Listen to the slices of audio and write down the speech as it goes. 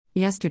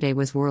Yesterday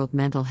was World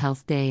Mental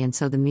Health Day, and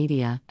so the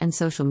media, and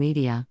social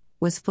media,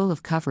 was full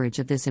of coverage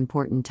of this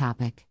important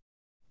topic.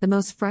 The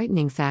most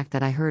frightening fact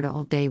that I heard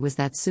all day was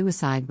that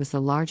suicide was the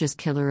largest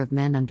killer of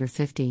men under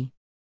 50.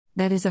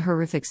 That is a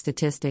horrific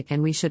statistic,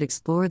 and we should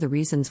explore the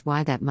reasons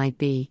why that might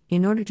be,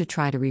 in order to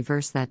try to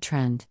reverse that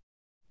trend.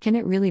 Can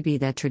it really be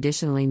that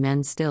traditionally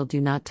men still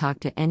do not talk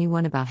to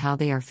anyone about how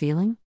they are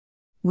feeling?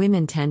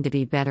 Women tend to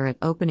be better at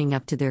opening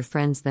up to their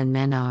friends than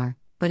men are,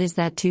 but is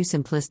that too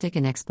simplistic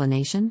an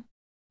explanation?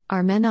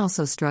 Are men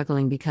also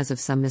struggling because of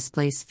some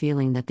misplaced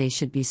feeling that they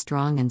should be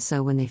strong, and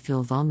so when they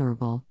feel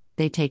vulnerable,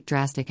 they take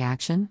drastic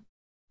action?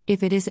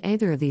 If it is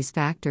either of these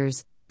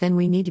factors, then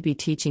we need to be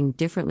teaching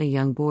differently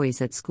young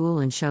boys at school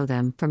and show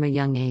them, from a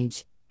young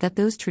age, that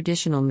those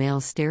traditional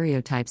male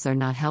stereotypes are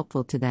not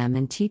helpful to them,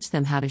 and teach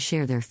them how to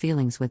share their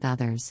feelings with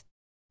others.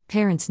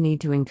 Parents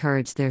need to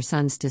encourage their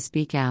sons to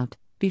speak out,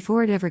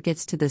 before it ever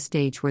gets to the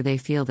stage where they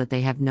feel that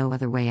they have no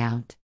other way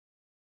out.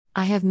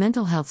 I have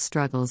mental health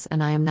struggles,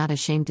 and I am not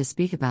ashamed to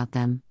speak about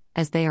them,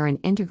 as they are an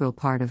integral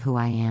part of who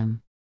I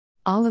am.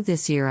 All of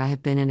this year I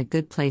have been in a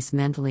good place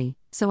mentally,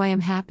 so I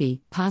am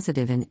happy,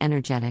 positive, and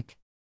energetic.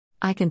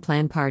 I can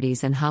plan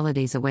parties and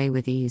holidays away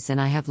with ease, and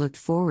I have looked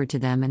forward to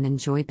them and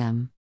enjoyed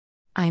them.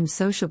 I am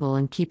sociable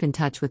and keep in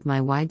touch with my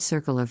wide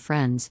circle of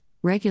friends,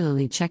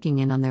 regularly checking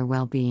in on their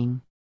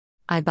well-being.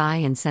 I buy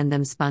and send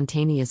them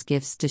spontaneous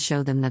gifts to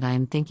show them that I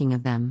am thinking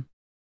of them.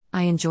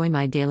 I enjoy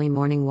my daily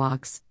morning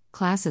walks,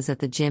 classes at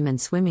the gym,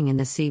 and swimming in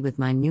the sea with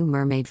my new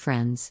mermaid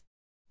friends.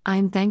 I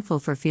am thankful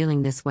for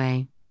feeling this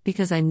way,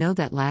 because I know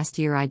that last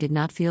year I did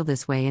not feel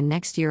this way, and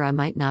next year I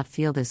might not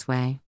feel this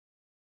way.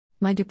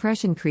 My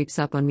depression creeps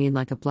up on me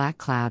like a black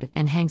cloud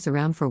and hangs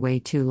around for way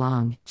too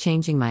long,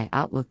 changing my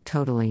outlook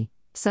totally.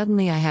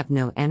 Suddenly I have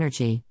no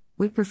energy,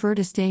 would prefer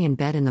to stay in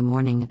bed in the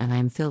morning, and I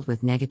am filled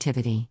with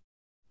negativity.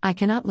 I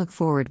cannot look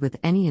forward with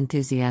any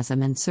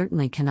enthusiasm, and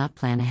certainly cannot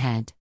plan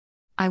ahead.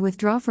 I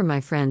withdraw from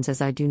my friends as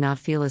I do not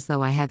feel as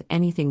though I have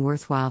anything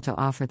worthwhile to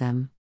offer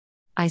them.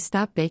 I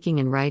stop baking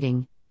and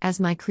writing, as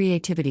my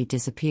creativity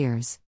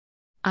disappears.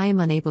 I am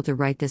unable to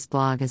write this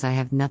blog as I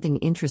have nothing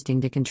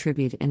interesting to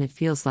contribute, and it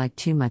feels like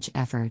too much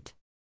effort.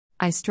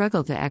 I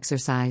struggle to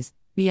exercise,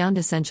 beyond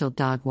essential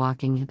dog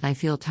walking, and I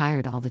feel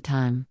tired all the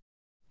time.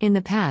 In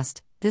the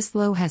past, this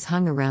low has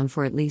hung around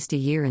for at least a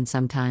year, and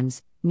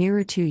sometimes,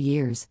 nearer 2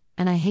 years,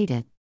 and I hate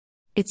it.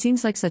 It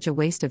seems like such a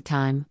waste of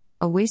time,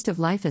 a waste of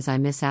life, as I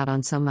miss out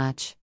on so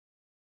much.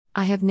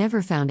 I have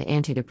never found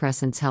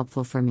antidepressants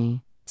helpful for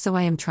me, so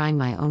I am trying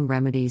my own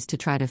remedies to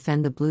try to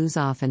fend the blues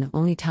off, and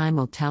only time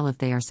will tell if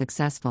they are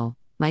successful.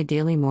 My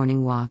daily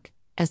morning walk,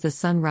 as the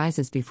sun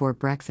rises before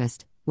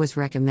breakfast, was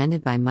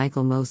recommended by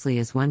Michael Mosley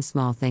as one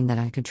small thing that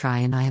I could try,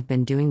 and I have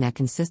been doing that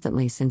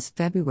consistently since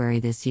February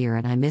this year,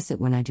 and I miss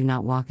it when I do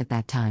not walk at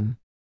that time.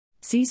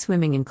 Sea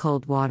swimming in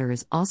cold water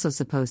is also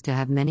supposed to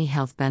have many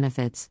health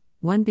benefits,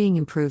 one being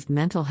improved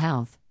mental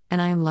health,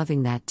 and I am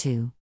loving that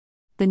too.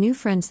 The new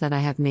friends that I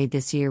have made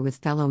this year with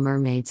fellow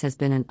mermaids has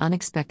been an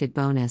unexpected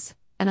bonus,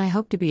 and I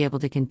hope to be able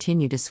to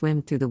continue to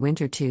swim through the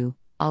winter too,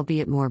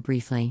 albeit more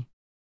briefly.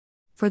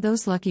 For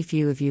those lucky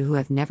few of you who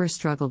have never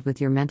struggled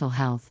with your mental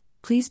health,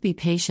 please be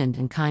patient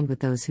and kind with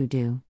those who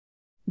do.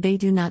 They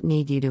do not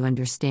need you to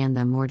understand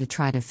them or to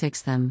try to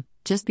fix them,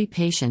 just be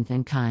patient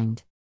and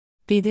kind.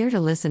 Be there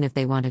to listen if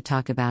they want to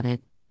talk about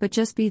it, but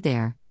just be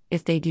there,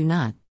 if they do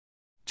not.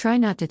 Try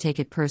not to take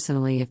it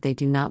personally if they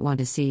do not want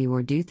to see you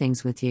or do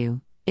things with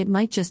you. It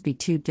might just be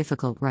too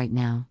difficult right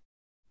now.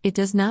 It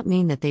does not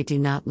mean that they do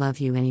not love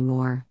you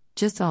anymore,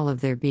 just all of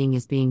their being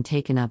is being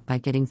taken up by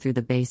getting through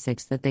the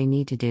basics that they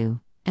need to do,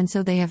 and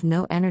so they have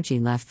no energy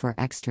left for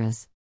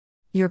extras.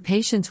 Your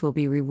patience will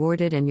be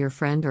rewarded, and your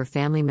friend or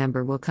family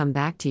member will come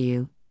back to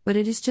you, but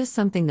it is just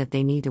something that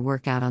they need to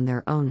work out on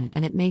their own,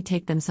 and it may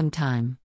take them some time.